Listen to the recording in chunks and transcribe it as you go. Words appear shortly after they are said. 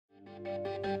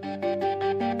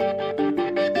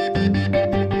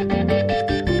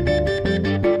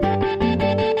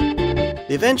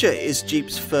The Avenger is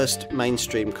Jeep's first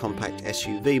mainstream compact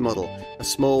SUV model, a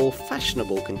small,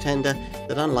 fashionable contender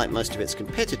that, unlike most of its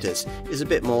competitors, is a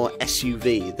bit more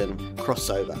SUV than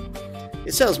crossover.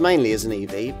 It sells mainly as an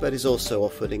EV, but is also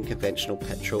offered in conventional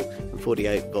petrol and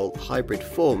 48-volt hybrid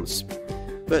forms.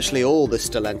 Virtually all the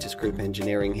Stellantis Group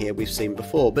engineering here we've seen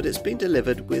before, but it's been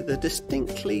delivered with a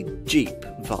distinctly Jeep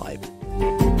vibe.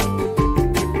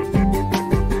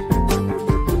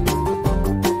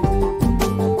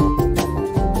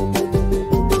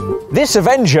 This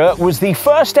Avenger was the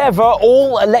first ever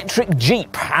all-electric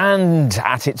Jeep, and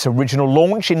at its original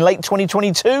launch in late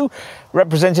 2022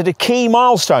 represented a key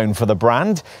milestone for the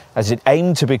brand as it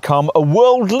aimed to become a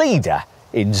world leader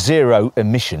in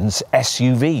zero-emissions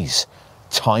SUVs.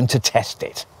 Time to test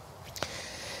it.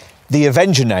 The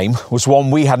Avenger name was one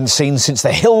we hadn't seen since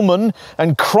the Hillman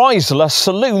and Chrysler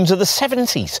saloons of the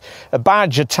 70s, a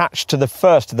badge attached to the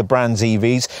first of the brand's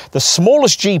EVs, the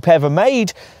smallest Jeep ever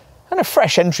made, and a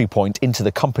fresh entry point into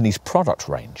the company's product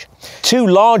range. Two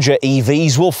larger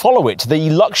EVs will follow it, the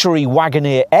luxury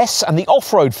Wagoneer S and the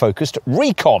off-road focused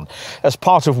Recon, as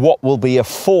part of what will be a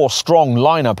four-strong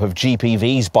lineup of Jeep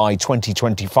EVs by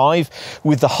 2025,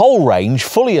 with the whole range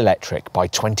fully electric by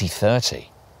 2030.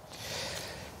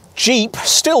 Jeep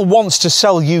still wants to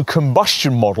sell you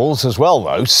combustion models as well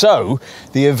though, so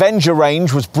the Avenger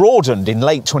range was broadened in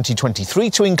late 2023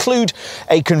 to include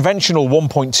a conventional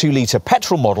 1.2 litre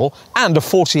petrol model and a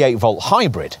 48-volt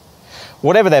hybrid.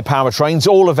 Whatever their powertrains,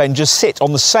 all Avengers sit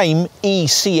on the same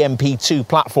eCMP2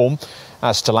 platform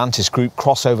as Stellantis Group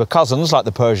crossover cousins like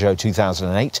the Peugeot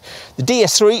 2008, the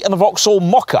DS3 and the Vauxhall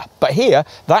Mokka. But here,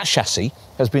 that chassis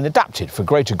has been adapted for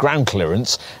greater ground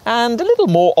clearance and a little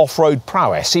more off-road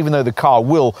prowess, even though the car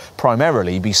will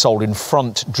primarily be sold in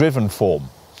front-driven form.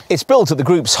 It's built at the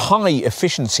group's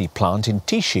high-efficiency plant in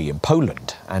Tychy in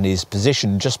Poland and is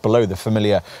positioned just below the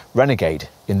familiar Renegade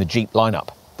in the Jeep lineup.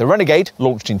 The Renegade,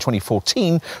 launched in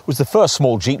 2014, was the first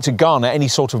small Jeep to garner any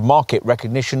sort of market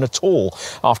recognition at all,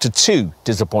 after two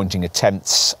disappointing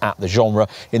attempts at the genre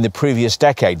in the previous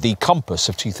decade, the Compass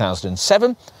of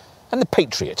 2007 and the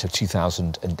Patriot of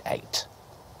 2008.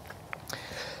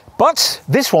 But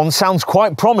this one sounds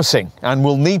quite promising and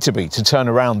will need to be to turn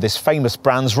around this famous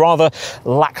brand's rather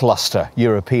lacklustre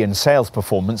European sales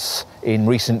performance in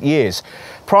recent years.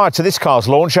 Prior to this car's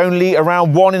launch, only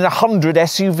around 1 in 100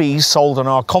 SUVs sold on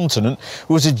our continent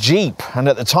was a Jeep, and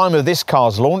at the time of this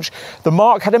car's launch, the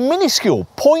marque had a minuscule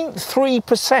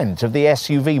 0.3% of the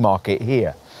SUV market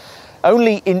here.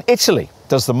 Only in Italy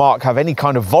does the marque have any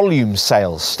kind of volume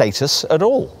sales status at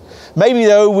all. Maybe,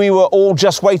 though, we were all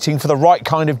just waiting for the right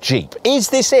kind of Jeep. Is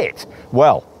this it?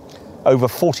 Well, over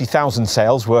 40,000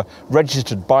 sales were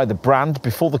registered by the brand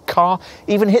before the car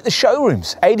even hit the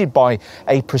showrooms, aided by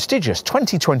a prestigious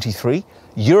 2023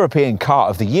 European Car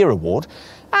of the Year award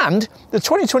and the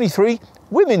 2023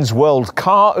 Women's World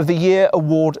Car of the Year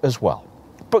award as well.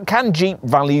 But can Jeep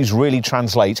values really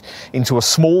translate into a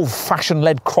small,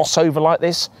 fashion-led crossover like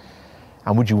this?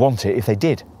 And would you want it if they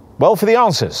did? Well, for the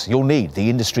answers, you'll need the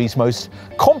industry's most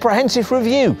comprehensive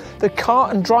review, the Car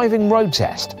and Driving Road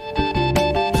Test.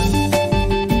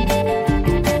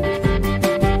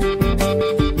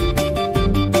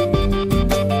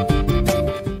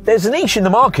 There's a niche in the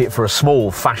market for a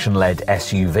small, fashion-led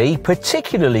SUV,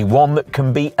 particularly one that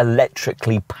can be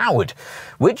electrically powered,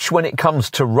 which, when it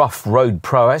comes to rough road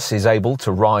prowess, is able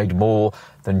to ride more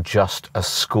than just a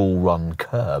school-run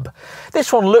curb.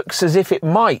 This one looks as if it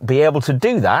might be able to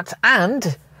do that,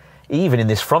 and, even in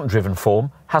this front-driven form,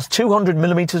 has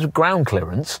 200mm of ground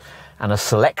clearance and a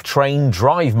select train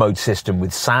drive mode system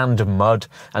with sand, mud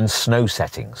and snow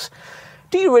settings.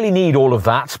 Do you really need all of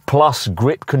that, plus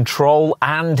grip control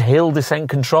and hill descent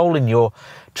control in your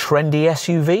trendy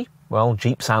SUV? Well,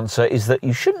 Jeep's answer is that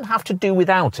you shouldn't have to do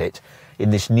without it in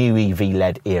this new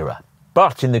EV-led era.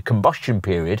 But in the combustion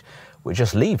period we're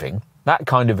just leaving, that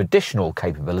kind of additional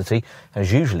capability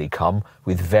has usually come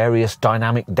with various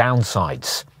dynamic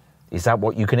downsides. Is that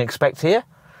what you can expect here?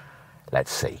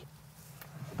 Let's see.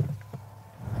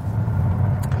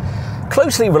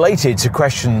 Closely related to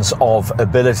questions of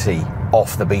ability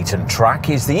off the beaten track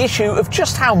is the issue of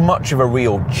just how much of a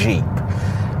real Jeep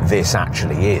this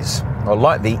actually is. Well,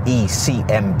 like the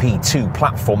eCMP2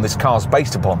 platform this car's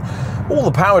based upon, all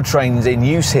the powertrains in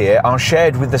use here are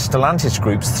shared with the Stellantis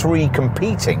Group's three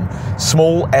competing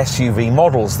small SUV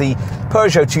models, the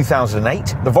Peugeot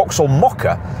 2008, the Vauxhall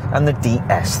Mokka and the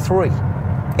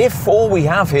DS3. If all we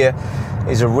have here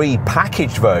is a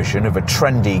repackaged version of a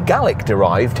trendy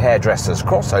Gallic-derived hairdresser's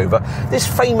crossover, this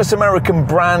famous American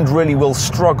brand really will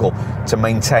struggle to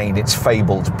maintain its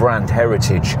fabled brand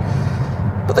heritage.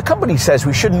 But the company says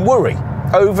we shouldn't worry.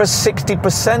 Over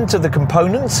 60% of the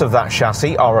components of that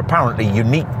chassis are apparently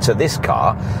unique to this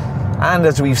car, and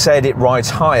as we've said, it rides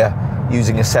higher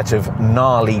using a set of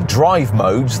gnarly drive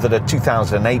modes that a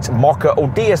 2008 Mocha or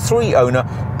DS3 owner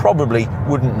probably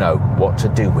wouldn't know what to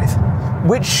do with.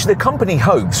 Which the company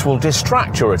hopes will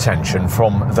distract your attention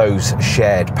from those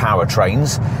shared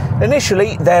powertrains.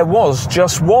 Initially, there was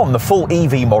just one, the full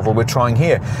EV model we're trying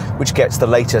here, which gets the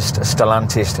latest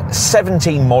Stellantis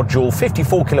 17-module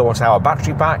 54 kilowatt-hour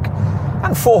battery pack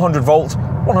and 400-volt,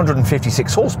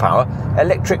 156 horsepower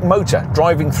electric motor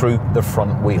driving through the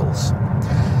front wheels.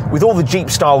 With all the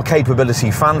Jeep-style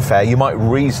capability fanfare, you might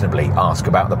reasonably ask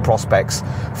about the prospects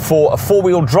for a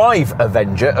four-wheel drive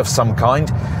Avenger of some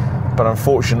kind, but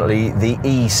unfortunately the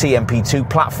eCMP2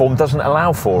 platform doesn't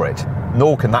allow for it,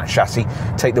 nor can that chassis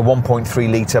take the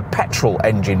 1.3-litre petrol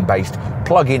engine-based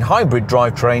plug-in hybrid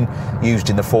drivetrain used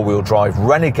in the four-wheel drive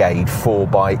Renegade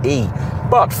 4xe.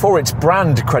 But for its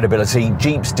brand credibility,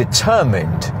 Jeep's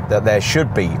determined that there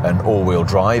should be an all-wheel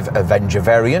drive Avenger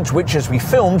variant, which, as we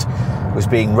filmed, was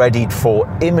being readied for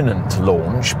imminent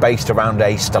launch based around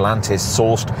a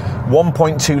Stellantis-sourced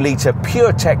 1.2-litre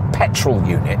PureTech petrol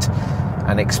unit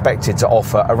and expected to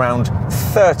offer around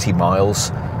 30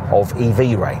 miles of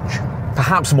EV range.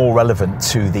 Perhaps more relevant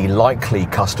to the likely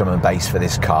customer base for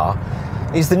this car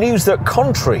is the news that,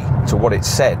 contrary to what it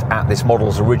said at this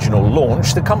model's original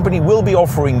launch, the company will be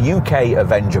offering UK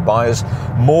Avenger buyers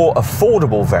more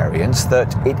affordable variants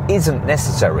that it isn't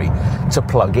necessary to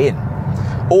plug in.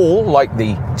 All, like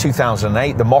the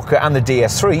 2008, the Mocha and the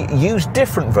DS3, use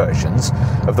different versions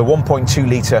of the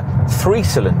 1.2-litre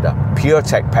 3-cylinder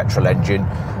PureTech petrol engine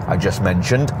I just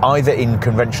mentioned, either in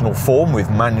conventional form with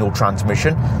manual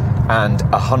transmission and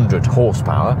 100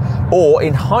 horsepower, or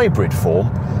in hybrid form,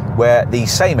 where the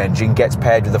same engine gets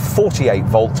paired with a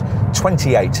 48-volt,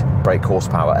 28 brake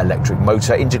horsepower electric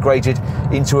motor integrated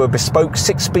into a bespoke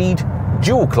 6-speed,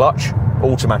 dual-clutch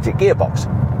automatic gearbox.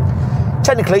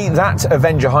 Technically, that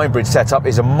Avenger hybrid setup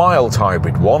is a mild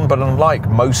hybrid one, but unlike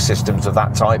most systems of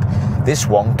that type, this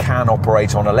one can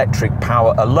operate on electric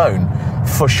power alone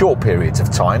for short periods of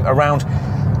time, around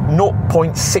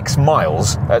 0.6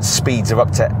 miles at speeds of up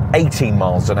to 18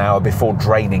 miles an hour before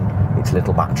draining its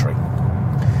little battery.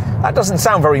 That doesn't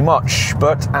sound very much,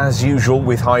 but as usual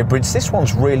with hybrids, this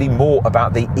one's really more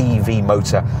about the EV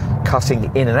motor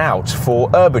cutting in and out for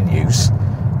urban use,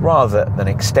 rather than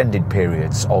extended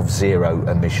periods of zero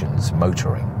emissions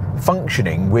motoring.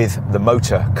 Functioning with the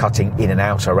motor cutting in and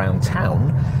out around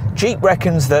town, Jeep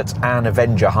reckons that an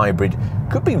Avenger hybrid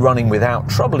could be running without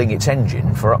troubling its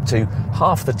engine for up to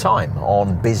half the time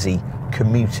on busy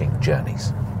commuting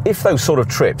journeys. If those sort of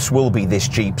trips will be this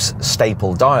Jeep's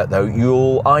staple diet though,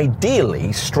 you'll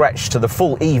ideally stretch to the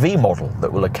full EV model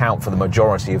that will account for the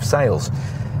majority of sales,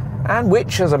 and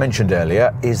which, as I mentioned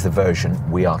earlier, is the version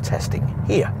we are testing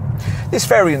here. This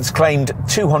variant's claimed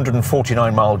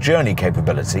 249-mile journey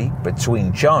capability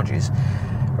between charges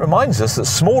reminds us that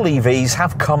small EVs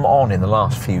have come on in the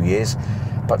last few years,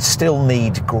 but still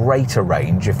need greater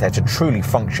range if they're to truly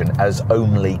function as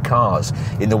only cars,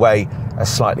 in the way a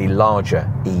slightly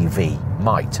larger EV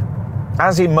might.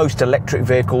 As in most electric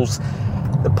vehicles,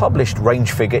 the published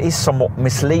range figure is somewhat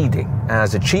misleading,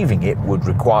 as achieving it would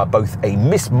require both a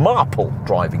Miss Marple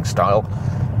driving style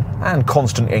and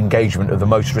constant engagement of the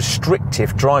most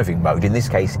restrictive driving mode, in this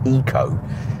case Eco,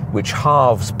 which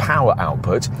halves power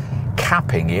output,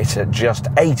 capping it at just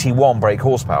 81 brake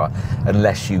horsepower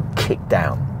unless you kick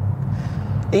down.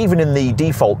 Even in the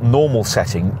default normal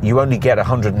setting, you only get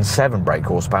 107 brake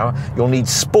horsepower. You'll need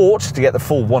Sport to get the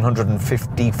full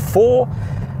 154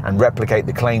 and replicate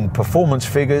the claimed performance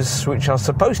figures, which are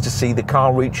supposed to see the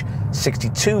car reach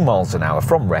 62 miles an hour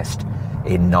from rest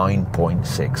in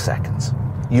 9.6 seconds.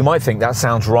 You might think that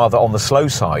sounds rather on the slow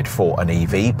side for an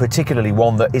EV, particularly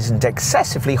one that isn't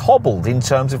excessively hobbled in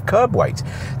terms of curb weight.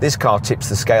 This car tips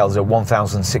the scales at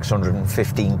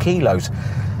 1,615 kilos.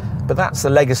 But that's the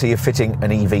legacy of fitting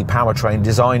an EV powertrain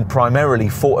designed primarily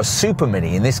for a Super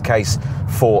Mini, in this case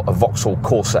for a Vauxhall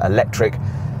Corsa Electric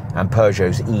and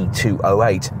Peugeot's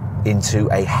E208, into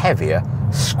a heavier,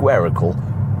 squarical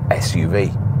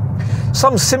SUV.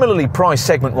 Some similarly priced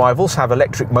segment rivals have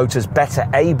electric motors better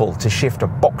able to shift a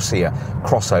boxier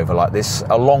crossover like this,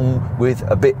 along with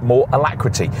a bit more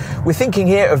alacrity. We're thinking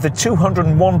here of the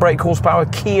 201 brake horsepower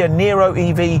Kia Niro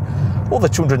EV or the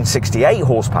 268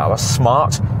 horsepower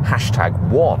Smart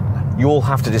 #1. You'll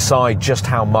have to decide just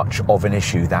how much of an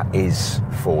issue that is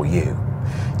for you.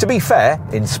 To be fair,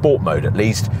 in sport mode at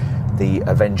least, the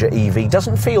Avenger EV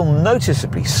doesn't feel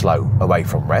noticeably slow away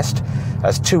from rest,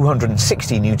 as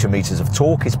 260 Nm of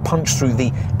torque is punched through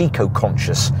the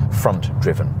eco-conscious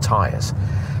front-driven tyres.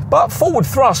 But forward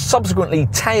thrust subsequently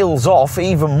tails off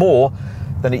even more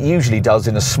than it usually does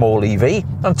in a small EV,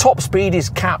 and top speed is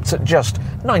capped at just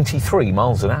 93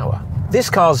 miles an hour.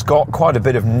 This car's got quite a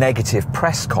bit of negative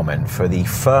press comment for the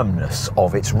firmness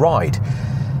of its ride.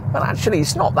 And actually,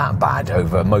 it's not that bad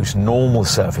over most normal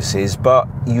surfaces, but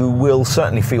you will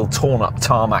certainly feel torn up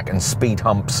tarmac and speed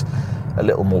humps a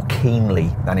little more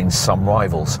keenly than in some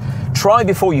rivals. Try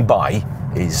before you buy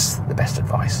is the best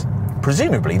advice.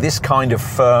 Presumably, this kind of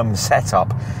firm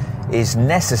setup is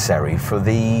necessary for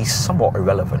the somewhat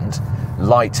irrelevant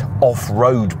light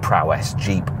off-road prowess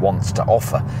Jeep wants to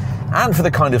offer, and for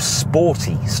the kind of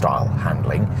sporty style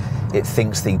handling it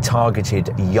thinks the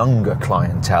targeted younger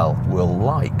clientele will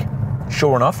like.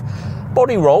 Sure enough,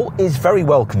 body roll is very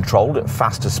well controlled at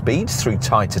faster speeds through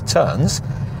tighter turns,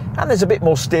 and there's a bit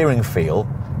more steering feel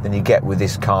than you get with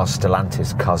this car's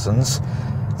Stellantis cousins,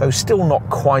 though still not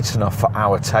quite enough for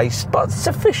our taste, but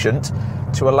sufficient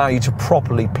to allow you to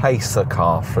properly place the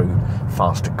car through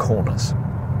faster corners.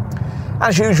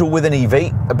 As usual with an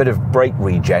EV, a bit of brake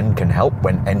regen can help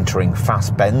when entering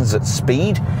fast bends at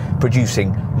speed,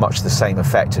 producing much the same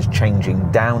effect as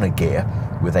changing down a gear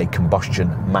with a combustion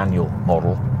manual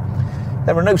model.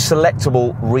 There are no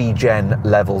selectable regen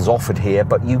levels offered here,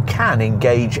 but you can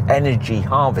engage energy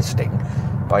harvesting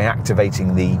by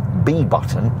activating the B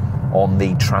button on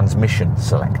the transmission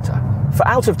selector. For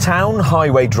out-of-town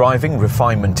highway driving,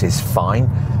 refinement is fine,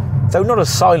 though not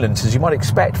as silent as you might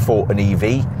expect for an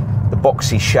EV. The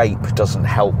boxy shape doesn't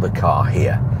help the car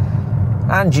here.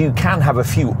 And you can have a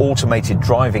few automated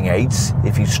driving aids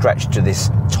if you stretch to this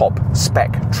top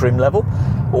spec trim level,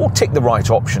 or tick the right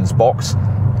options box,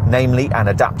 namely an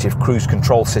adaptive cruise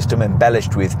control system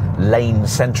embellished with lane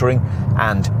centering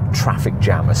and traffic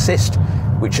jam assist,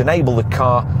 which enable the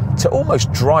car to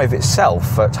almost drive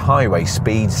itself at highway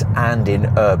speeds and in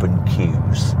urban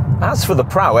queues. As for the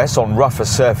prowess on rougher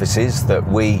surfaces that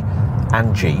we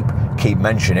and Jeep keep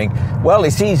mentioning, well,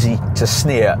 it's easy to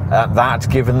sneer at that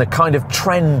given the kind of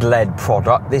trend-led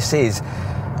product this is,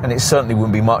 and it certainly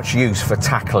wouldn't be much use for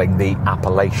tackling the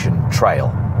Appalachian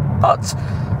Trail. But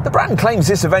the brand claims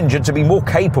this Avenger to be more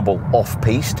capable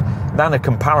off-piste than a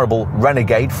comparable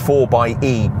Renegade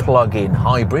 4xe plug-in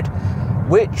hybrid,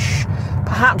 which,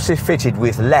 perhaps if fitted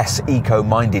with less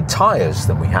eco-minded tyres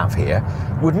than we have here,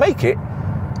 would make it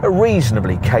a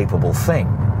reasonably capable thing.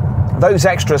 Those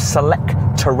extra select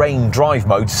terrain drive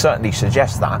modes certainly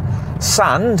suggest that.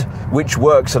 Sand, which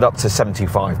works at up to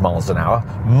 75 miles an hour,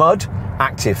 mud,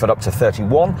 active at up to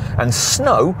 31, and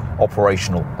snow,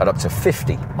 operational at up to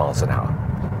 50 miles an hour.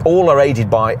 All are aided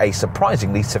by a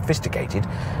surprisingly sophisticated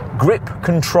grip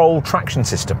control traction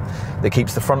system that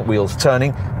keeps the front wheels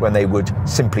turning when they would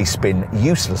simply spin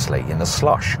uselessly in the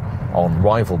slush on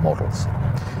rival models.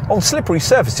 On slippery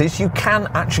surfaces, you can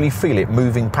actually feel it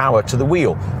moving power to the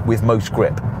wheel with most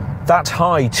grip. That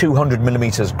high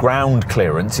 200mm ground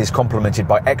clearance is complemented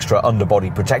by extra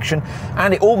underbody protection,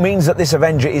 and it all means that this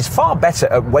Avenger is far better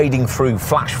at wading through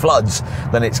flash floods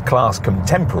than its class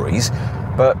contemporaries.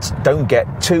 But don't get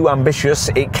too ambitious,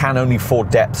 it can only ford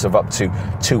depths of up to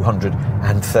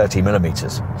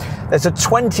 230mm. There's a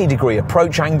 20-degree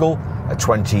approach angle, a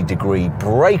 20-degree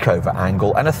breakover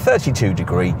angle, and a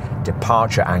 32-degree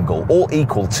departure angle, all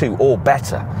equal to or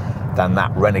better than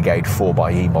that Renegade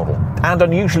 4xe model. And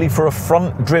unusually for a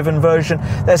front-driven version,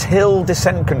 there's hill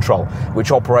descent control,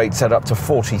 which operates at up to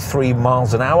 43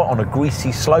 miles an hour on a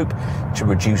greasy slope to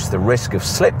reduce the risk of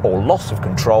slip or loss of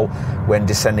control when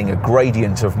descending a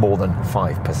gradient of more than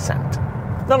 5%.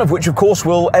 None of which, of course,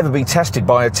 will ever be tested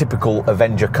by a typical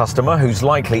Avenger customer whose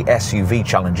likely SUV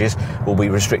challenges will be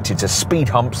restricted to speed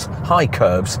humps, high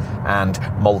curbs, and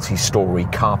multi-storey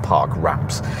car park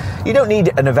ramps. You don't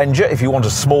need an Avenger if you want a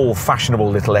small, fashionable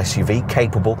little SUV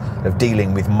capable of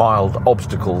dealing with mild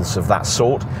obstacles of that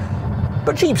sort.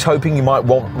 But Jeep's hoping you might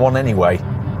want one anyway,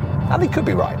 and they could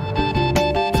be right.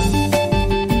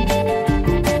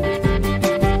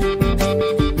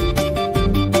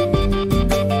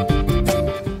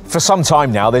 For some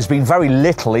time now, there's been very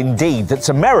little indeed that's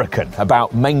American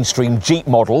about mainstream Jeep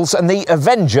models, and the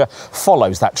Avenger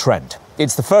follows that trend.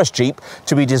 It's the first Jeep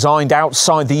to be designed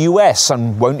outside the US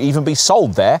and won't even be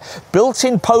sold there, built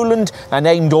in Poland and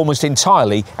aimed almost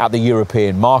entirely at the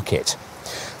European market.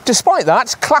 Despite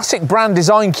that, classic brand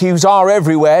design cues are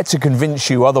everywhere to convince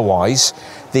you otherwise.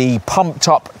 The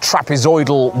pumped-up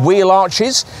trapezoidal wheel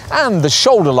arches and the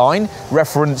shoulder line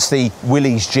reference the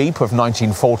Willys Jeep of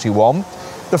 1941.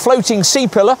 The floating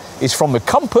C-pillar is from the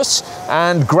Compass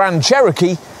and Grand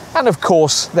Cherokee, and of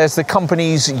course there's the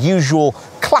company's usual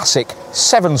classic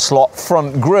 7-slot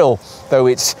front grille, though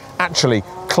it's actually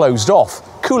closed off,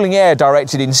 cooling air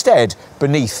directed instead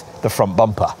beneath the front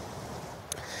bumper.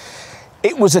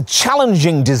 It was a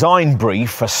challenging design brief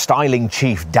for styling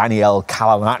chief Daniele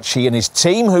Calanacci and his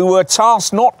team, who were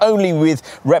tasked not only with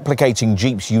replicating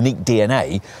Jeep's unique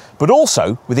DNA, but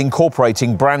also with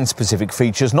incorporating brand-specific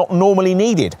features not normally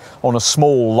needed on a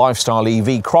small lifestyle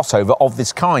EV crossover of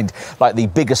this kind, like the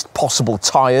biggest possible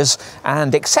tyres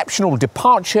and exceptional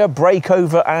departure,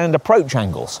 breakover and approach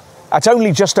angles. At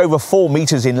only just over 4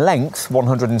 metres in length,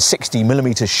 160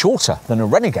 millimetres shorter than a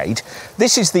Renegade,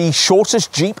 this is the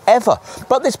shortest Jeep ever.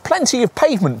 But there's plenty of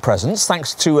pavement presence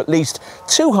thanks to at least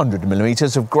 200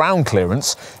 millimetres of ground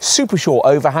clearance, super short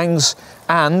overhangs,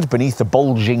 and beneath the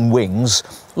bulging wings,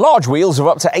 large wheels of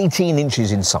up to 18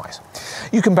 inches in size.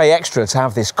 You can pay extra to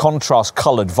have this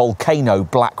contrast-coloured volcano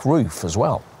black roof as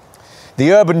well.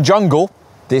 The urban jungle,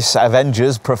 this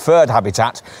Avenger's preferred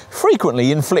habitat,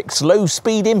 frequently inflicts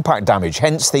low-speed impact damage,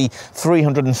 hence the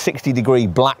 360-degree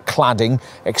black cladding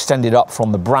extended up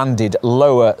from the branded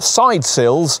lower side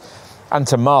sills, and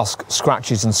to mask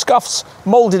scratches and scuffs,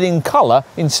 moulded in colour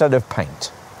instead of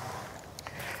paint.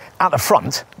 At the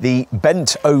front, the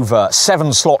bent-over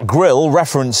 7-slot grille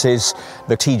references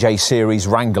the TJ Series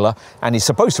Wrangler and is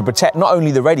supposed to protect not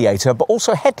only the radiator but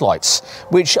also headlights,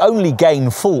 which only gain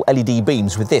full LED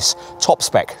beams with this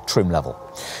top-spec trim level.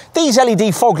 These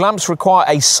LED fog lamps require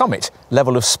a Summit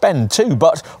level of spend too,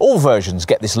 but all versions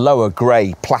get this lower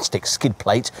grey plastic skid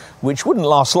plate, which wouldn't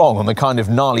last long on the kind of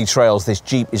gnarly trails this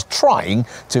Jeep is trying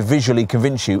to visually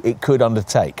convince you it could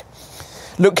undertake.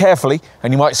 Look carefully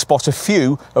and you might spot a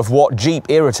few of what Jeep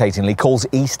irritatingly calls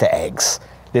Easter eggs.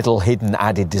 Little hidden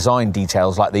added design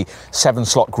details like the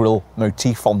 7-slot grille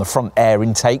motif on the front air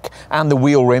intake and the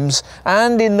wheel rims,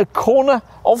 and in the corner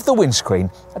of the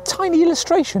windscreen, a tiny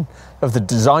illustration of the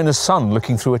designer's son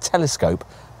looking through a telescope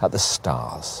at the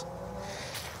stars.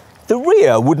 The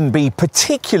rear wouldn't be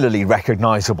particularly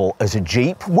recognisable as a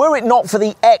Jeep were it not for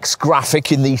the X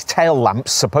graphic in these tail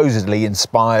lamps, supposedly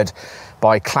inspired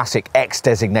by classic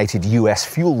X-designated US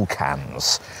fuel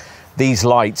cans. These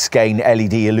lights gain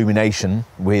LED illumination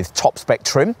with top-spec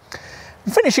trim.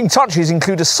 Finishing touches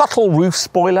include a subtle roof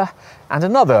spoiler and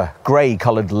another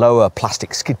grey-coloured lower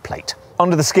plastic skid plate.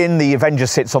 Under the skin, the Avenger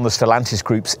sits on the Stellantis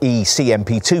Group's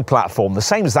eCMP2 platform, the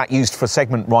same as that used for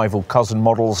segment rival cousin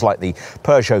models like the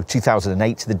Peugeot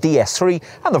 2008, the DS3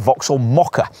 and the Vauxhall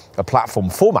Mocha, a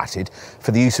platform formatted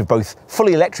for the use of both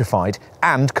fully electrified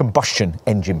and combustion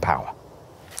engine power.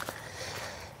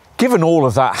 Given all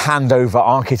of that handover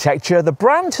architecture, the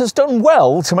brand has done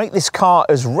well to make this car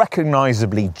as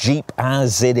recognisably Jeep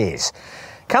as it is.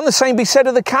 Can the same be said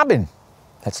of the cabin?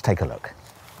 Let's take a look.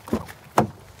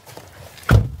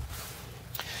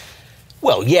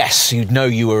 Well, yes, you'd know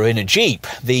you were in a Jeep.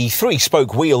 The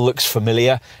 3-spoke wheel looks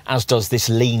familiar, as does this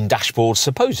lean dashboard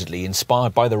supposedly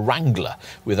inspired by the Wrangler,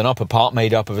 with an upper part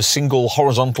made up of a single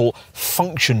horizontal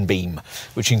function beam,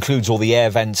 which includes all the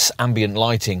air vents, ambient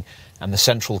lighting, and the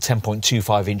central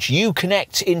 10.25-inch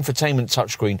Uconnect infotainment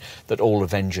touchscreen that all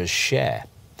Avengers share.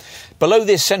 Below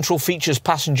this central features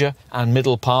passenger and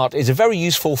middle part is a very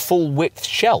useful full-width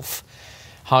shelf,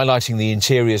 highlighting the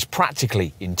interior's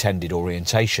practically intended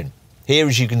orientation. Here,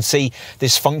 as you can see,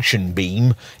 this function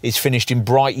beam is finished in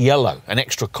bright yellow, an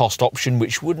extra cost option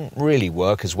which wouldn't really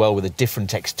work as well with a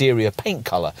different exterior paint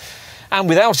colour. And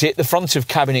without it, the front of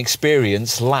cabin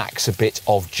experience lacks a bit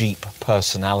of Jeep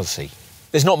personality.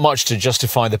 There's not much to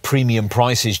justify the premium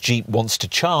prices Jeep wants to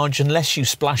charge unless you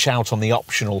splash out on the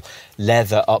optional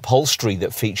leather upholstery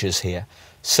that features here.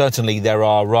 Certainly there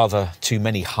are rather too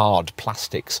many hard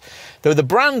plastics, though the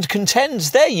brand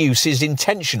contends their use is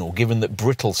intentional given that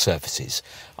brittle surfaces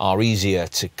are easier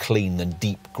to clean than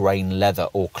deep grain leather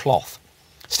or cloth.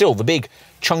 Still, the big,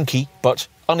 chunky but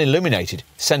unilluminated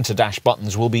centre dash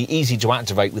buttons will be easy to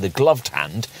activate with a gloved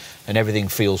hand, and everything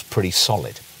feels pretty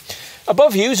solid.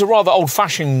 Above you is a rather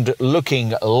old-fashioned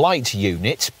looking light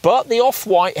unit, but the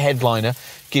off-white headliner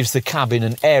gives the cabin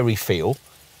an airy feel,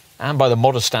 and by the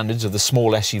modest standards of the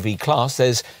small SUV class,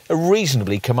 there's a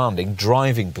reasonably commanding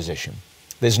driving position.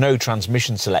 There's no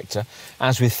transmission selector,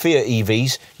 as with Fiat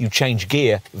EVs, you change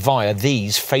gear via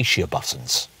these fascia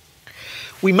buttons.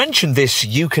 We mentioned this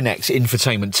Uconnect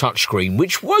infotainment touchscreen,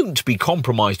 which won't be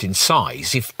compromised in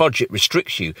size if budget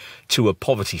restricts you to a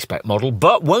poverty spec model,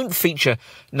 but won't feature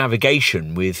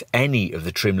navigation with any of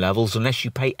the trim levels unless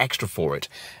you pay extra for it,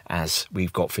 as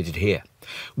we've got fitted here.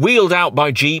 Wheeled out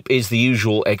by Jeep is the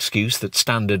usual excuse that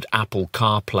standard Apple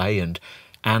CarPlay and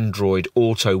Android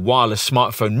Auto wireless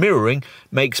smartphone mirroring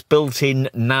makes built-in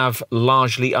nav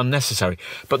largely unnecessary.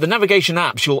 But the navigation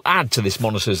apps you'll add to this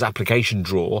monitor's application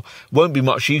drawer won't be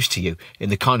much use to you in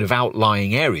the kind of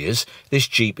outlying areas this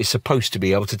Jeep is supposed to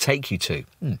be able to take you to.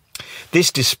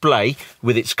 This display,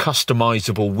 with its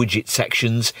customisable widget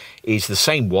sections, is the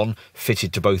same one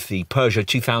fitted to both the Peugeot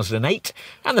 2008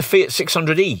 and the Fiat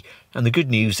 600e, and the good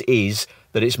news is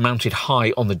that it's mounted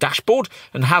high on the dashboard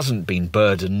and hasn't been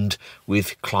burdened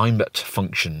with climate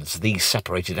functions, these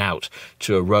separated out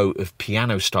to a row of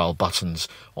piano-style buttons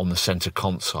on the centre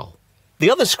console.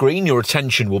 The other screen your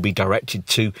attention will be directed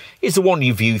to is the one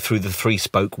you view through the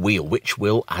 3-spoke wheel, which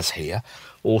will, as here,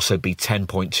 also be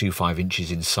 10.25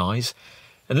 inches in size,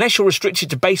 unless you're restricted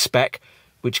to base spec,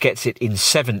 which gets it in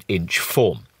 7-inch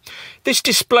form. This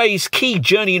displays key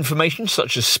journey information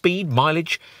such as speed,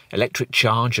 mileage, electric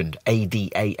charge and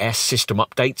ADAS system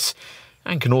updates,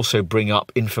 and can also bring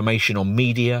up information on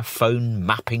media, phone,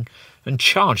 mapping and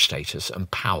charge status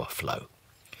and power flow.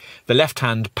 The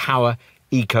left-hand power,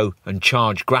 eco and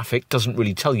charge graphic doesn't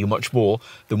really tell you much more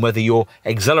than whether you're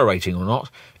accelerating or not.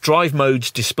 Drive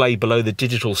modes display below the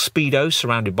digital speedo,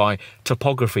 surrounded by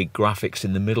topography graphics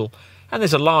in the middle, and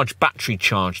there's a large battery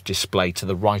charge display to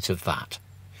the right of that.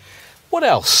 What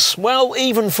else? Well,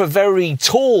 even for very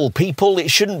tall people,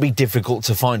 it shouldn't be difficult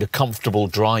to find a comfortable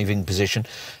driving position,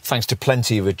 thanks to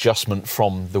plenty of adjustment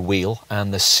from the wheel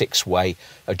and the 6-way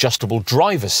adjustable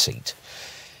driver's seat.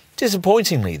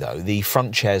 Disappointingly, though, the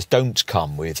front chairs don't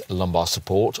come with lumbar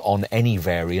support on any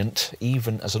variant,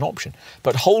 even as an option,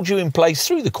 but hold you in place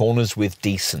through the corners with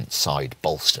decent side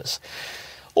bolsters.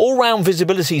 All-round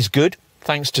visibility is good,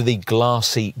 thanks to the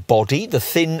glassy body, the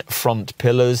thin front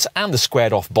pillars and the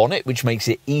squared-off bonnet, which makes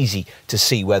it easy to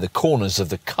see where the corners of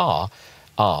the car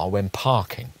are when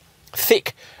parking.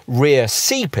 Thick rear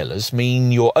C-pillars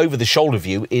mean your over-the-shoulder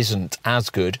view isn't as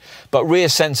good, but rear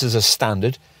sensors are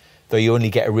standard, though you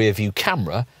only get a rear view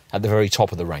camera at the very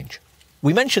top of the range.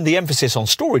 We mentioned the emphasis on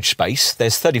storage space.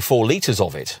 There's 34 litres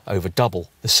of it, over double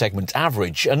the segment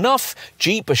average. Enough,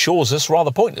 Jeep assures us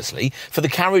rather pointlessly, for the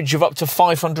carriage of up to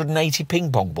 580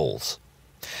 ping pong balls.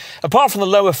 Apart from the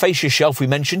lower fascia shelf we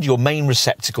mentioned, your main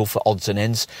receptacle for odds and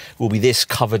ends will be this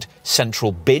covered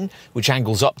central bin, which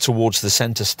angles up towards the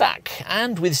centre stack,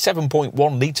 and with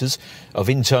 7.1 litres of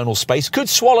internal space could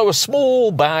swallow a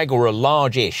small bag or a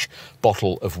large-ish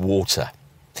bottle of water.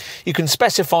 You can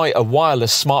specify a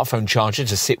wireless smartphone charger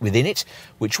to sit within it,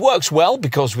 which works well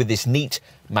because with this neat,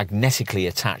 magnetically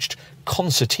attached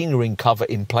concertina ring cover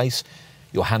in place,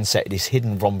 your handset is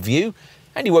hidden from view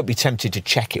and you won't be tempted to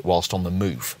check it whilst on the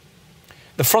move.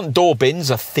 The front door bins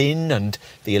are thin and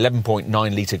the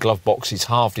 11.9 litre glove box is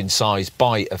halved in size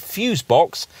by a fuse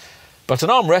box, but an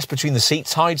armrest between the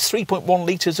seats hides 3.1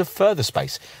 litres of further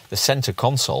space. The centre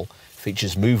console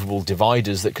features movable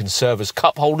dividers that can serve as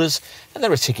cup holders, and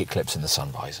there are ticket clips in the sun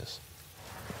visors.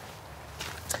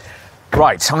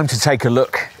 Right, time to take a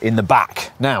look in the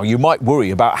back. Now, you might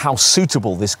worry about how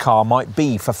suitable this car might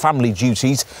be for family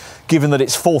duties, given that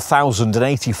it's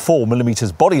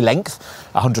 4,084mm body length,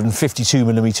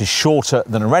 152mm shorter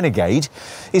than a Renegade.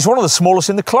 It's one of the smallest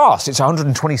in the class. It's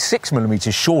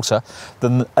 126mm shorter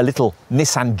than a little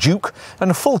Nissan Juke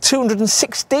and a full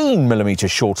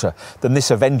 216mm shorter than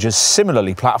this Avenger's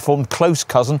similarly platformed close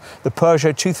cousin, the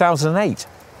Peugeot 2008.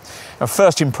 Now,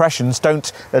 first impressions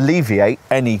don't alleviate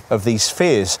any of these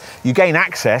fears. You gain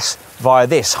access via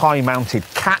this high-mounted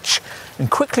catch and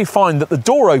quickly find that the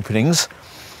door openings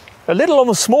are a little on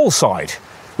the small side,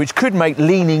 which could make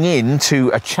leaning in to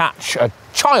attach a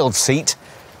child seat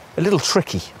a little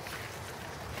tricky.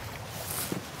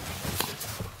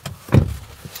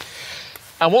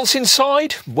 And once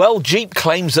inside, well, Jeep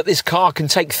claims that this car can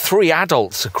take 3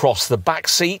 adults across the back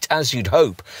seat, as you'd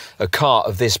hope a car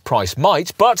of this price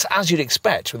might, but as you'd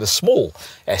expect with a small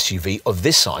SUV of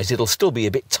this size, it'll still be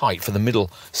a bit tight for the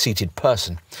middle-seated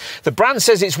person. The brand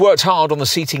says it's worked hard on the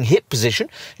seating hip position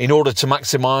in order to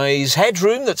maximise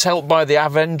headroom that's helped by the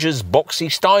Avenger's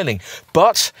boxy styling,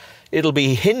 but it'll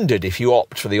be hindered if you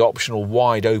opt for the optional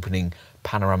wide-opening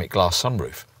panoramic glass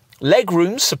sunroof.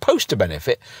 Legroom's supposed to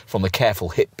benefit from the careful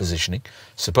hip positioning,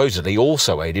 supposedly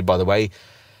also aided by the way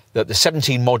that the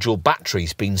 17-module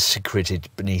battery's been secreted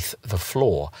beneath the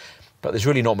floor. But there's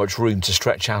really not much room to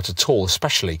stretch out at all,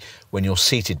 especially when you're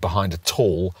seated behind a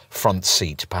tall front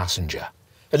seat passenger.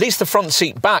 At least the front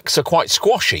seat backs are quite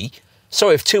squashy,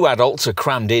 so if 2 adults are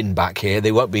crammed in back here,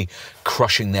 they won't be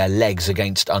crushing their legs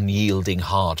against unyielding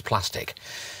hard plastic.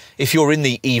 If you're in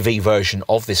the EV version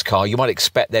of this car, you might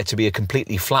expect there to be a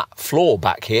completely flat floor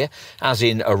back here, as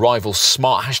in Arrival's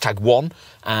Smart #1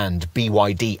 and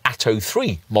BYD Atto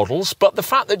 3 models, but the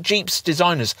fact that Jeep's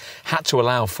designers had to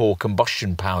allow for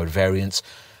combustion-powered variants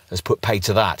has put pay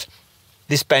to that.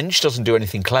 This bench doesn't do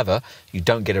anything clever. You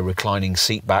don't get a reclining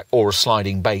seat back or a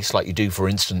sliding base like you do, for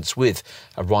instance, with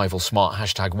Arrival Smart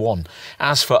 #1.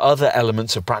 As for other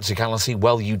elements of practicality,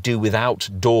 well, you do without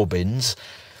door bins,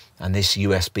 and this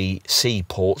USB-C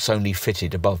port's only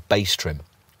fitted above base trim.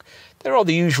 There are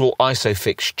the usual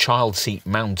ISOFIX child seat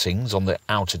mountings on the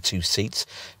outer two seats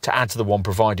to add to the one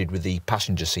provided with the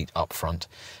passenger seat up front.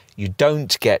 You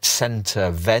don't get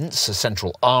centre vents, a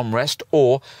central armrest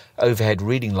or overhead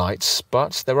reading lights,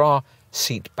 but there are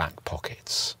seat back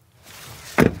pockets.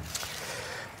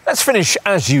 Let's finish,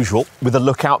 as usual, with a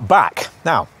look out back.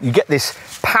 Now, you get this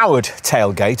powered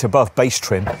tailgate above base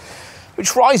trim,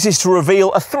 which rises to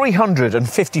reveal a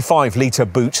 355-litre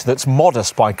boot that's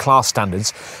modest by class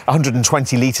standards,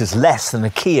 120 litres less than a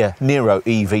Kia Niro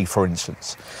EV, for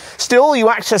instance. Still, you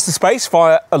access the space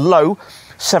via a low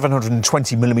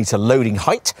 720mm loading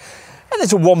height, and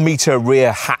there's a 1 metre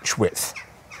rear hatch width.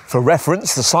 For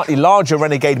reference, the slightly larger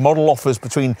Renegade model offers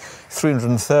between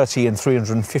 330 and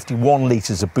 351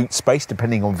 litres of boot space,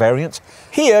 depending on variant.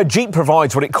 Here, Jeep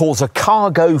provides what it calls a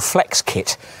cargo flex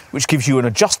kit, which gives you an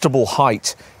adjustable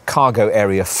height cargo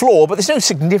area floor, but there's no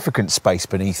significant space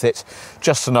beneath it,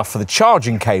 just enough for the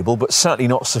charging cable, but certainly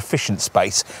not sufficient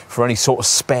space for any sort of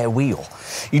spare wheel.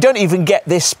 You don't even get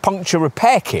this puncture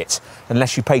repair kit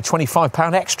unless you pay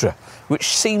 £25 extra,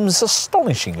 which seems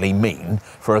astonishingly mean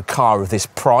for a car of this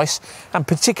price, and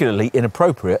particularly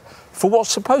inappropriate for what's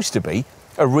supposed to be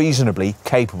a reasonably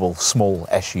capable small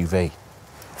SUV.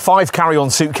 5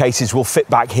 carry-on suitcases will fit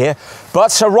back here,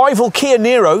 but a rival Kia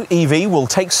Niro EV will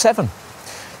take 7.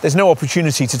 There's no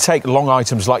opportunity to take long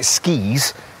items like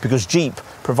skis because Jeep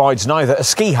provides neither a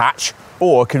ski hatch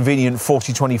or a convenient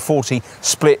 40-20-40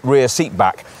 split rear seat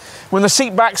back. When the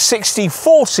seat back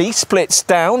 60-40 splits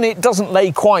down, it doesn't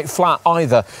lay quite flat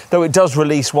either, though it does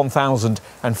release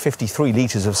 1,053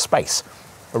 litres of space.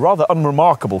 A rather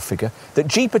unremarkable figure that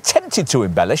Jeep attempted to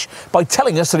embellish by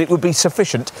telling us that it would be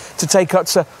sufficient to take up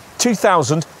to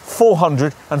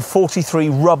 2,443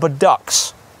 rubber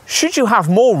ducks. Should you have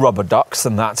more rubber ducks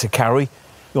than that to carry,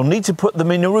 you'll need to put them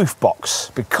in a roof box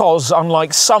because,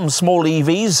 unlike some small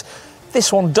EVs,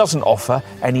 this one doesn't offer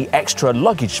any extra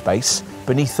luggage space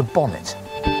beneath the bonnet.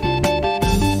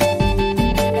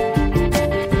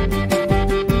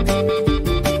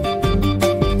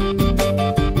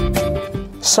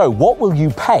 So what will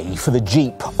you pay for the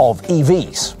Jeep of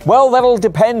EVs? Well, that'll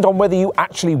depend on whether you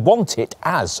actually want it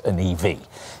as an EV.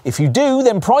 If you do,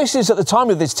 then prices at the time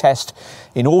of this test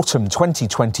in autumn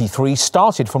 2023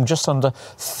 started from just under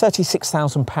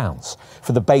 £36,000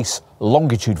 for the base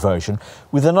longitude version,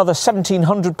 with another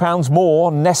 £1,700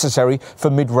 more necessary for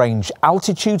mid-range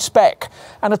altitude spec,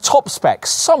 and a top spec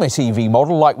Summit EV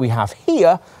model like we have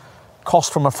here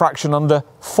cost from a fraction under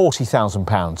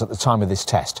 £40,000 at the time of this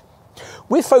test.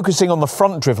 We're focusing on the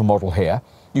front-driven model here.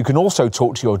 You can also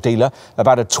talk to your dealer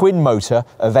about a twin-motor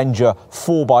Avenger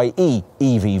 4xe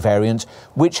EV variant,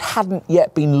 which hadn't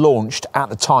yet been launched at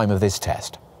the time of this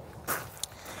test.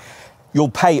 You'll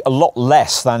pay a lot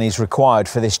less than is required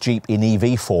for this Jeep in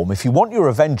EV form if you want your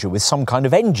Avenger with some kind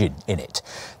of engine in it.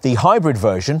 The hybrid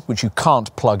version, which you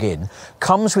can't plug in,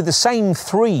 comes with the same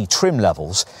 3 trim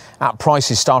levels at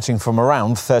prices starting from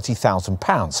around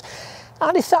 £30,000.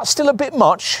 And if that's still a bit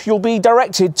much, you'll be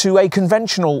directed to a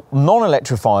conventional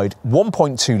non-electrified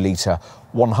 1.2 litre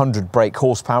 100 brake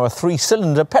horsepower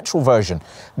 3-cylinder petrol version,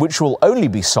 which will only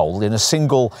be sold in a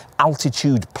single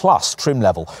Altitude Plus trim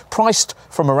level, priced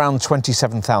from around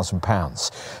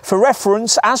 £27,000. For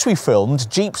reference, as we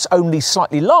filmed, Jeep's only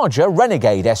slightly larger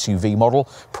Renegade SUV model,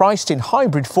 priced in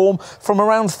hybrid form from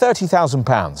around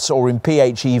 £30,000, or in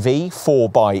PHEV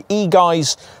 4xe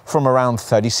guise from around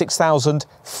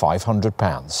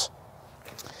 £36,500.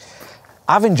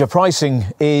 Avenger pricing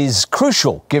is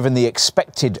crucial given the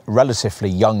expected relatively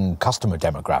young customer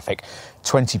demographic.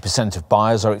 20% of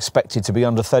buyers are expected to be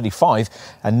under 35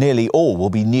 and nearly all will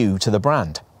be new to the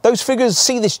brand. Those figures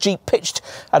see this Jeep pitched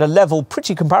at a level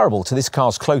pretty comparable to this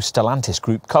car's close Stellantis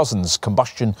Group cousins,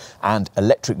 combustion and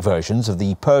electric versions of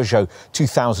the Peugeot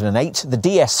 2008, the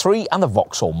DS3 and the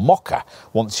Vauxhall Mocha,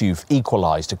 once you've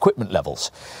equalised equipment levels.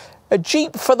 A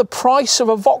Jeep for the price of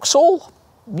a Vauxhall?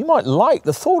 You might like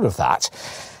the thought of that.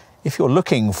 If you're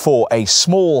looking for a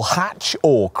small hatch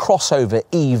or crossover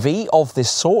EV of this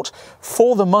sort,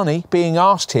 for the money being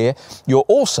asked here, you're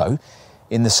also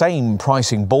In the same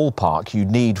pricing ballpark, you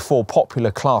need 4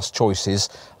 popular class choices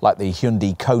like the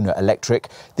Hyundai Kona Electric,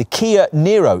 the Kia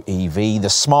Niro EV, the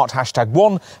Smart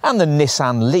 #1 and the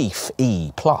Nissan Leaf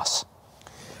E+.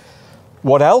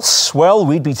 What else? Well,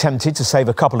 we'd be tempted to save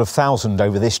a couple of thousand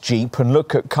over this Jeep and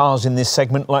look at cars in this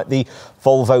segment like the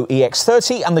Volvo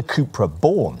EX30 and the Cupra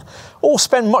Born, or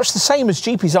spend much the same as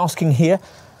Jeep is asking here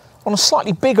on a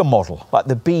slightly bigger model like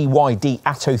the BYD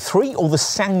Atto 3 or the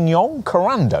SsangYong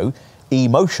Corando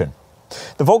E-Motion.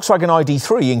 The Volkswagen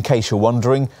ID.3, in case you're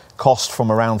wondering, cost from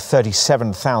around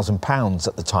 £37,000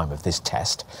 at the time of this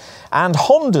test. And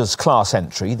Honda's class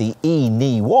entry, the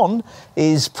e-Ni1,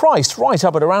 is priced right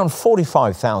up at around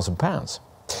 £45,000.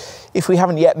 If we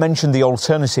haven't yet mentioned the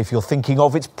alternative you're thinking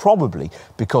of, it's probably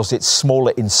because it's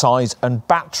smaller in size and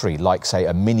battery, like, say,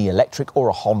 a Mini Electric or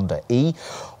a Honda E,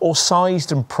 or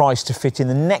sized and priced to fit in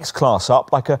the next class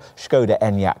up, like a Skoda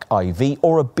Enyaq iV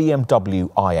or a BMW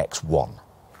iX1.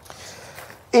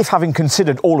 If, having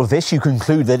considered all of this, you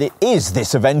conclude that it is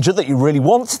this Avenger that you really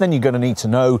want, then you're going to need to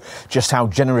know just how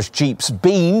generous Jeep's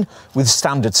been with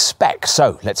standard spec.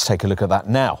 So let's take a look at that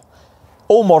now.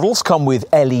 All models come with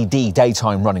LED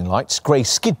daytime running lights, grey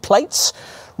skid plates,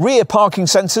 rear parking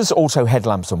sensors, auto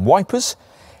headlamps and wipers,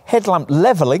 headlamp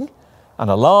levelling, an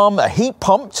alarm, a heat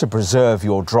pump to preserve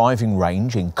your driving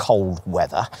range in cold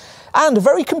weather, and a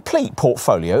very complete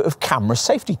portfolio of camera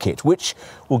safety kit, which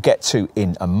we'll get to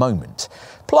in a moment.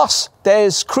 Plus,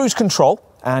 there's cruise control,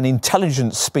 an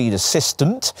intelligent speed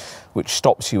assistant, which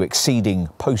stops you exceeding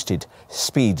posted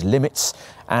speed limits,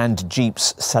 and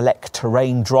Jeep's select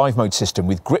terrain drive mode system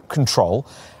with grip control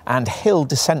and hill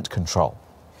descent control.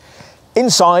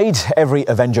 Inside, every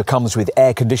Avenger comes with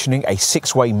air conditioning, a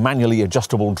 6-way manually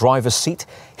adjustable driver's seat,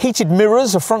 heated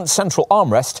mirrors, a front central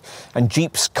armrest, and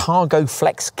Jeep's Cargo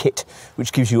Flex kit,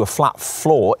 which gives you a flat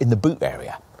floor in the boot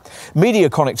area. Media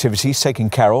connectivity is taken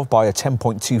care of by a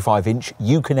 10.25-inch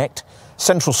Uconnect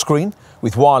central screen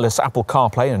with wireless Apple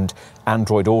CarPlay and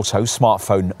Android Auto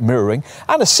smartphone mirroring,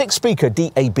 and a 6-speaker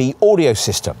DAB audio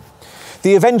system.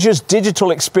 The Avenger's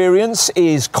digital experience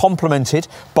is complemented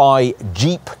by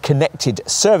Jeep Connected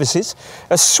Services,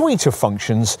 a suite of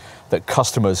functions that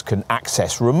customers can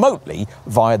access remotely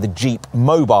via the Jeep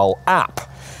mobile app.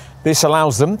 This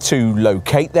allows them to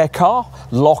locate their car,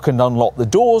 lock and unlock the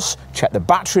doors, check the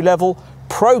battery level,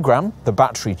 program the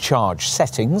battery charge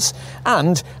settings,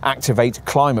 and activate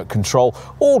climate control,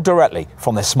 all directly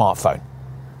from their smartphone.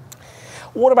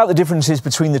 What about the differences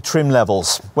between the trim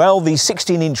levels? Well, the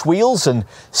 16-inch wheels and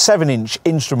 7-inch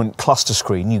instrument cluster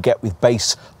screen you get with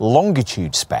base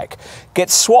longitude spec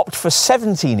gets swapped for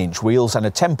 17-inch wheels and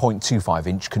a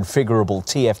 10.25-inch configurable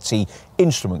TFT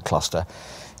instrument cluster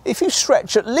if you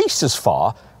stretch at least as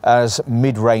far as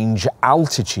mid-range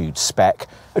altitude spec.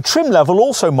 A trim level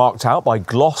also marked out by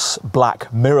gloss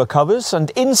black mirror covers,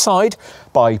 and inside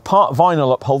by part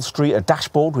vinyl upholstery, a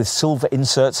dashboard with silver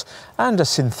inserts and a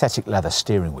synthetic leather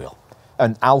steering wheel.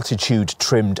 An altitude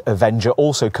trimmed Avenger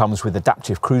also comes with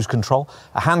adaptive cruise control,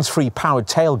 a hands-free powered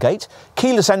tailgate,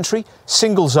 keyless entry,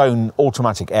 single zone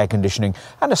automatic air conditioning,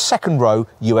 and a second row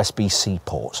USB-C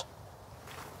port.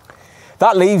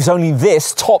 That leaves only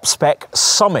this top-spec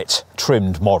Summit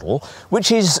trimmed model,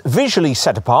 which is visually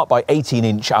set apart by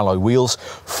 18-inch alloy wheels,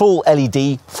 full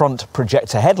LED front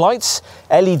projector headlights,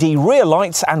 LED rear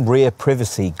lights and rear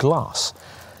privacy glass.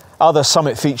 Other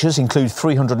Summit features include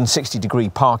 360-degree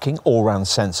parking, all-round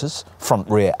sensors, front,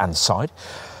 rear and side,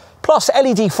 plus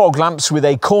LED fog lamps with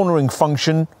a cornering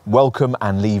function, welcome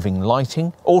and leaving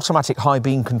lighting, automatic high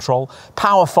beam control,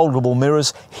 power foldable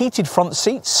mirrors, heated front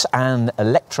seats, an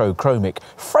electrochromic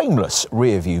frameless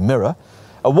rear view mirror,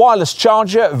 a wireless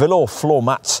charger, velour floor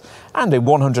mats, and a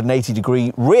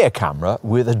 180-degree rear camera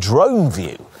with a drone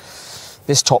view.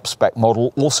 This top-spec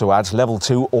model also adds level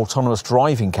 2 autonomous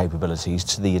driving capabilities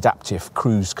to the adaptive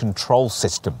cruise control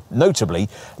system, notably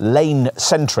lane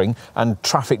centering and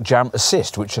traffic jam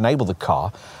assist, which enable the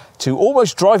car to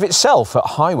almost drive itself at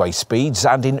highway speeds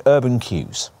and in urban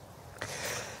queues.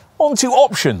 On to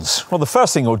options. Well, the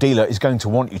first thing your dealer is going to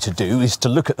want you to do is to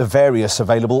look at the various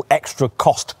available extra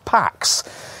cost packs.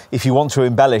 If you want to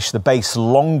embellish the base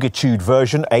longitude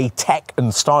version, a Tech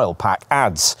and Style pack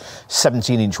adds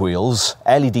 17-inch wheels,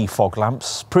 LED fog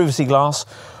lamps, privacy glass,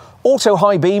 auto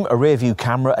high beam, a rear view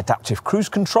camera, adaptive cruise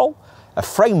control, a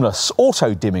frameless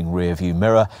auto dimming rear view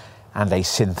mirror, and a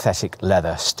synthetic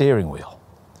leather steering wheel.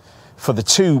 For the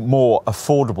two more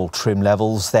affordable trim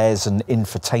levels, there's an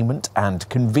infotainment and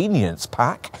convenience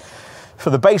pack. For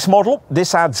the base model,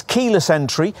 this adds keyless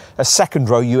entry, a second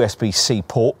row USB-C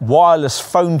port, wireless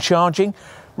phone charging,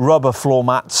 rubber floor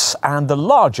mats, and the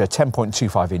larger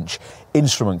 10.25-inch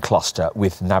instrument cluster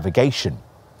with navigation.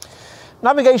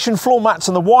 Navigation floor mats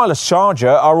and the wireless charger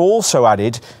are also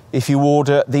added if you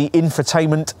order the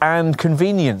infotainment and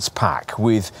convenience pack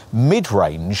with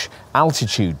mid-range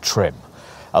altitude trim,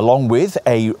 along with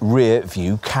a rear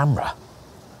view camera.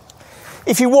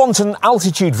 If you want an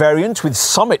altitude variant with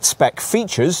Summit spec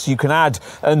features, you can add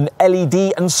an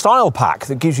LED and style pack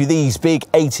that gives you these big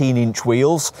 18-inch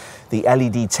wheels, the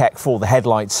LED tech for the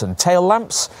headlights and tail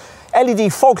lamps,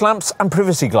 LED fog lamps and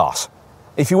privacy glass.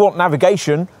 If you want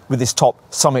navigation with this top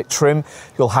Summit trim,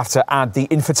 you'll have to add the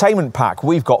infotainment pack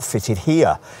we've got fitted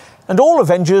here. And all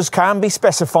Avengers can be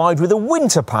specified with a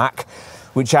winter pack,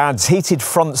 which adds heated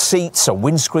front seats, a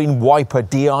windscreen wiper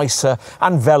de-icer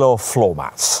and velour floor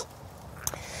mats.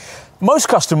 Most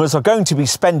customers are going to be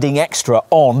spending extra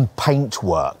on paint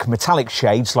work. Metallic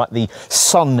shades like the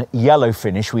sun yellow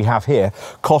finish we have here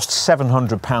cost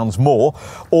 £700 more,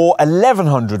 or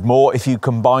 £1,100 more if you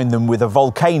combine them with a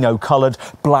volcano coloured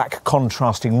black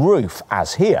contrasting roof,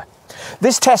 as here.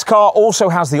 This test car also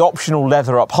has the optional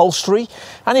leather upholstery,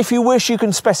 and if you wish you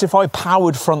can specify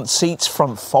powered front seats,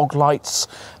 front fog lights,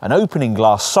 an opening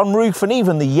glass sunroof and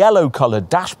even the yellow coloured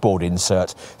dashboard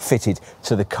insert fitted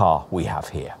to the car we have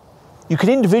here. You can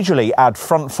individually add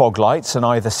front fog lights and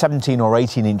either 17 or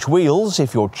 18-inch wheels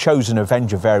if your chosen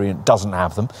Avenger variant doesn't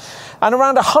have them. And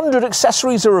around 100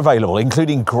 accessories are available,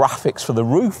 including graphics for the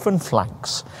roof and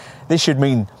flanks. This should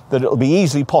mean that it'll be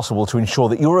easily possible to ensure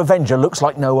that your Avenger looks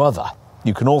like no other.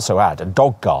 You can also add a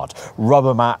dog guard,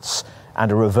 rubber mats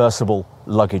and a reversible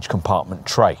luggage compartment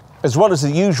tray, as well as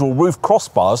the usual roof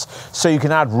crossbars, so you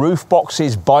can add roof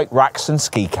boxes, bike racks and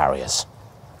ski carriers.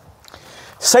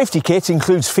 Safety kit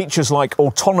includes features like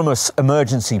autonomous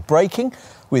emergency braking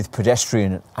with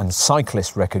pedestrian and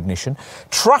cyclist recognition,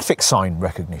 traffic sign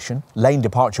recognition, lane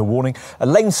departure warning, a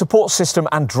lane support system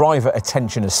and driver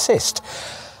attention assist.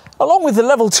 Along with the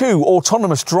level 2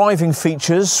 autonomous driving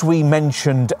features we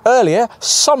mentioned earlier,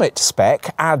 Summit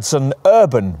spec adds an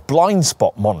urban blind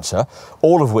spot monitor,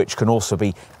 all of which can also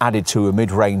be added to a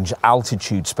mid-range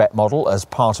altitude spec model as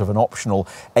part of an optional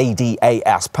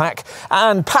ADAS pack.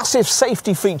 And passive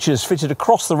safety features fitted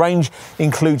across the range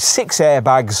include 6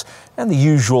 airbags and the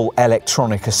usual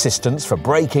electronic assistance for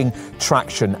braking,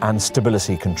 traction and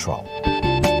stability control.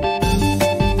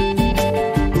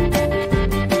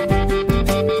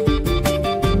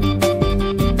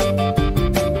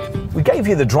 We gave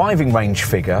you the driving range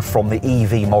figure from the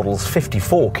EV model's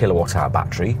 54 kilowatt-hour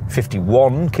battery,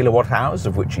 51 kilowatt-hours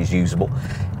of which is usable,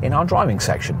 in our driving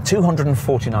section,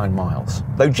 249 miles.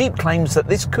 Though Jeep claims that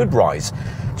this could rise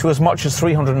to as much as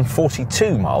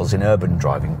 342 miles in urban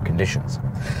driving conditions.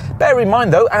 Bear in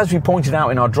mind though, as we pointed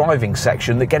out in our driving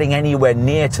section, that getting anywhere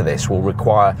near to this will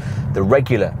require the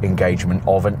regular engagement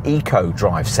of an eco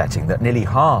drive setting that nearly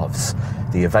halves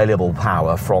the available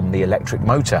power from the electric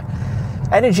motor.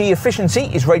 Energy efficiency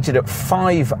is rated at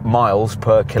 5 miles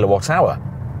per kilowatt hour.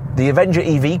 The Avenger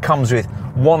EV comes with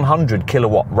 100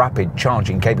 kilowatt rapid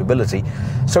charging capability,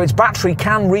 so its battery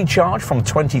can recharge from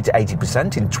 20 to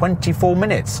 80% in 24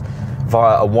 minutes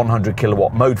via a 100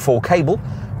 kilowatt Mode 4 cable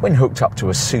when hooked up to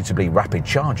a suitably rapid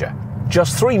charger.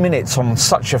 Just 3 minutes on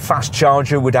such a fast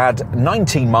charger would add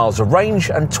 19 miles of range,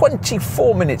 and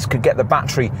 24 minutes could get the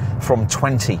battery from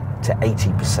 20 to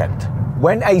 80%.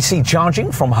 When AC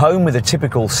charging from home with a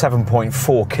typical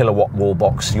 7.4 kilowatt wall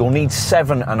box, you'll need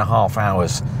 7.5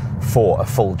 hours for a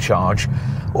full charge,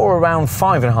 or around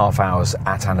 5.5 hours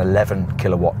at an 11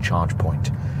 kilowatt charge point.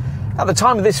 At the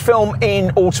time of this film in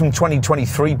autumn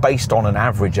 2023, based on an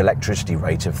average electricity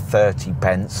rate of 30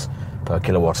 pence per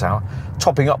kilowatt hour,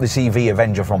 topping up this EV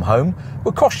Avenger from home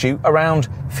would cost you around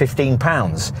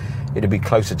 £15. It'd be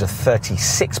closer to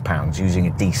 £36 using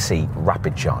a DC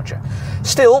rapid charger.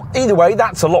 Still, either way,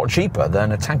 that's a lot cheaper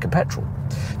than a tank of petrol.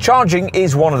 Charging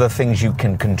is one of the things you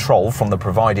can control from the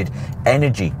provided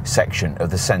energy section of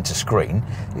the centre screen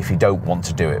if you don't want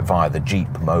to do it via the Jeep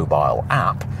mobile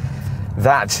app.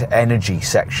 That energy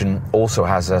section also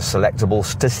has a selectable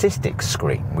statistics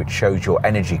screen which shows your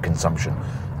energy consumption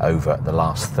over the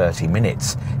last 30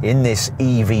 minutes in this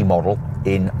EV model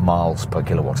in miles per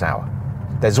kilowatt hour.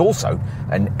 There's also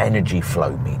an energy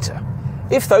flow meter.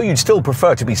 If though you'd still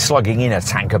prefer to be slugging in a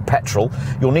tank of petrol,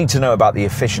 you'll need to know about the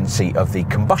efficiency of the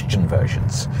combustion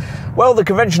versions. Well, the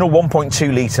conventional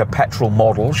 1.2 litre petrol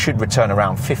model should return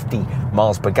around 50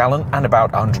 miles per gallon and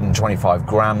about 125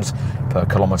 grams per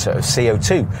kilometre of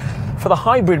CO2. For the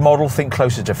hybrid model, think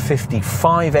closer to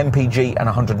 55 mpg and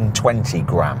 120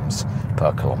 grams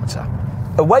per kilometre.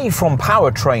 Away from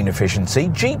powertrain efficiency,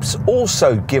 Jeep's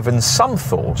also given some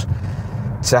thought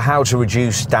to how to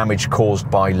reduce damage caused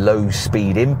by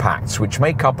low-speed impacts, which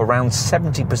make up around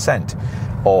 70%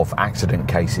 of accident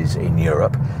cases in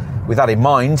Europe. With that in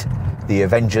mind, the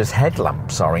Avenger's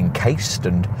headlamps are encased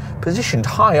and positioned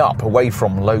high up away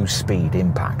from low-speed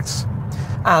impacts.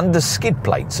 And the skid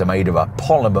plates are made of a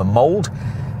polymer mould,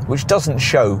 which doesn't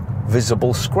show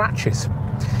visible scratches.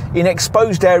 In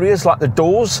exposed areas like the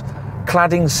doors,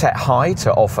 cladding set high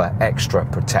to offer extra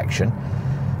protection.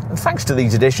 And thanks to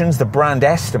these additions, the brand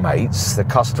estimates the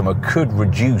customer could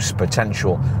reduce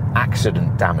potential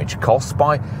accident damage costs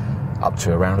by up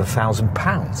to around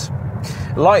 £1,000.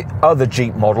 Like other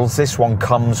Jeep models, this one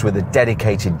comes with a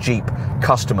dedicated Jeep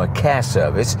customer care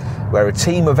service where a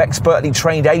team of expertly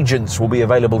trained agents will be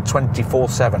available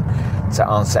 24/7 to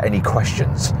answer any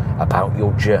questions about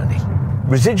your journey.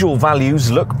 Residual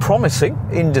values look promising.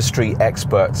 Industry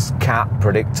experts CAT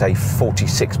predict a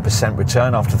 46%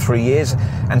 return after 3 years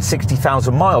and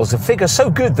 60,000 miles, a figure so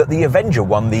good that the Avenger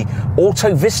won the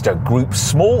AutoVista Group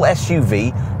Small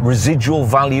SUV Residual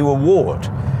Value Award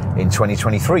in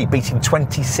 2023, beating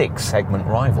 26 segment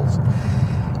rivals.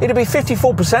 It'll be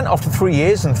 54% after 3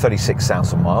 years and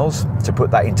 36,000 miles. To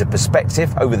put that into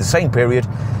perspective, over the same period,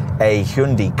 a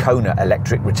Hyundai Kona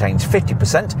Electric retains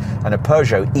 50% and a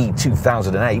Peugeot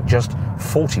E2008 just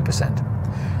 40%.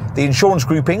 The insurance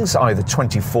groupings, either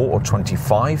 24 or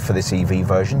 25 for this EV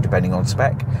version, depending on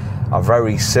spec, are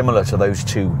very similar to those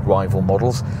two rival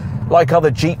models. Like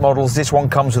other Jeep models, this one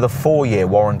comes with a 4-year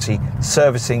warranty,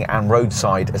 servicing and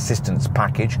roadside assistance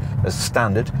package as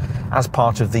standard as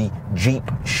part of the Jeep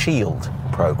Shield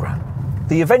program.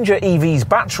 The Avenger EV's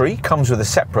battery comes with a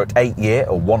separate 8-year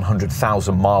or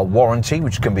 100,000 mile warranty,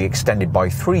 which can be extended by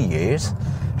 3 years,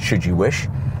 should you wish.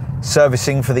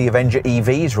 Servicing for the Avenger EV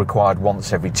is required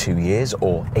once every 2 years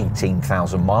or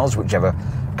 18,000 miles, whichever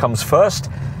comes first.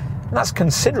 And that's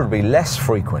considerably less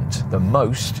frequent than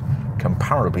most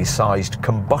comparably sized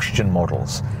combustion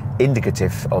models,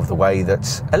 indicative of the way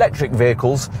that electric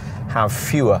vehicles have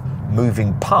fewer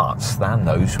moving parts than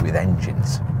those with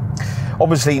engines.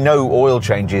 Obviously, no oil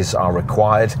changes are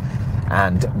required,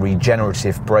 and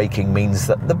regenerative braking means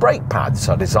that the brake pads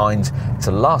are designed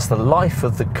to last the life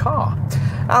of the car.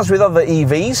 As with other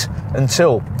EVs,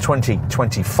 until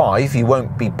 2025 you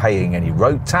won't be paying any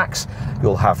road tax,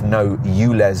 you'll have no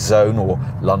ULEZ zone or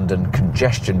London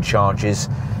congestion charges,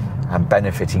 and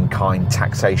benefit-in-kind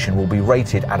taxation will be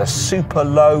rated at a super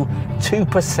low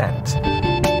 2%.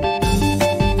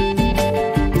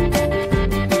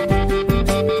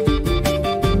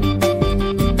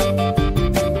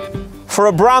 For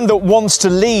a brand that wants to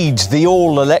lead the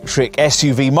all-electric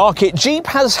SUV market, Jeep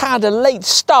has had a late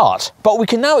start, but we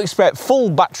can now expect full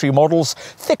battery models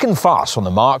thick and fast on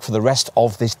the mark for the rest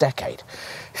of this decade,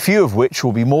 few of which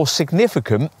will be more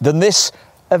significant than this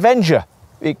Avenger.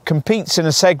 It competes in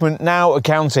a segment now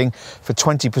accounting for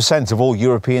 20% of all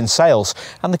European sales,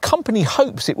 and the company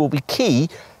hopes it will be key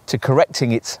to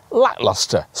correcting its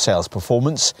lacklustre sales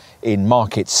performance in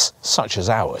markets such as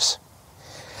ours.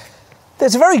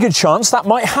 There's a very good chance that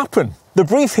might happen. The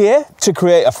brief here to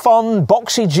create a fun,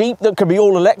 boxy Jeep that can be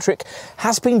all electric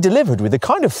has been delivered with the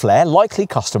kind of flair likely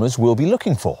customers will be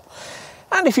looking for.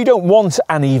 And if you don't want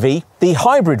an EV, the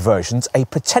hybrid version's a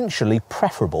potentially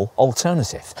preferable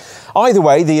alternative. Either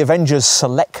way, the Avenger's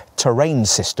Select Terrain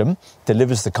system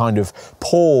delivers the kind of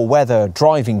poor weather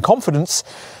driving confidence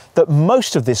that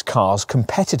most of this car's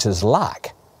competitors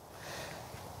lack.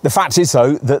 The fact is,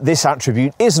 though, that this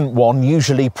attribute isn't one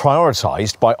usually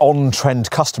prioritised by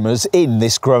on-trend customers in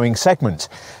this growing segment.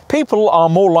 People are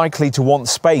more likely to want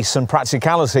space and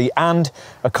practicality and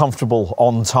a comfortable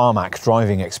on-tarmac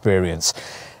driving experience.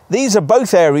 These are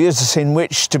both areas in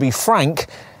which, to be frank,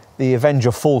 the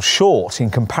Avenger falls short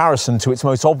in comparison to its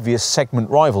most obvious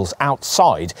segment rivals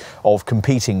outside of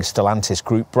competing Stellantis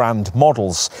Group brand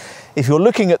models. If you're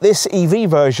looking at this EV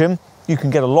version, you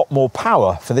can get a lot more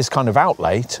power for this kind of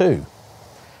outlay too.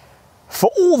 For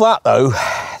all that though,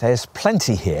 there's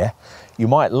plenty here you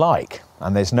might like,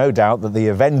 and there's no doubt that the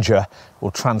Avenger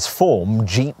will transform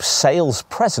Jeep's sales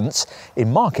presence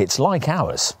in markets like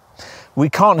ours. We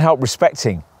can't help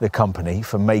respecting the company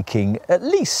for making at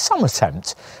least some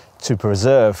attempt to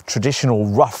preserve traditional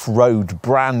rough road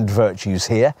brand virtues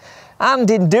here, and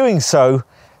in doing so,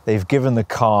 they've given the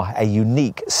car a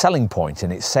unique selling point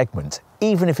in its segment,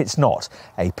 even if it's not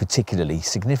a particularly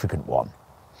significant one.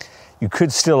 You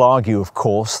could still argue, of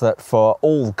course, that for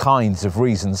all kinds of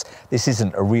reasons, this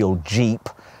isn't a real Jeep,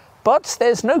 but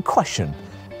there's no question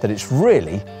that it's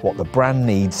really what the brand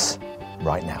needs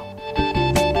right now.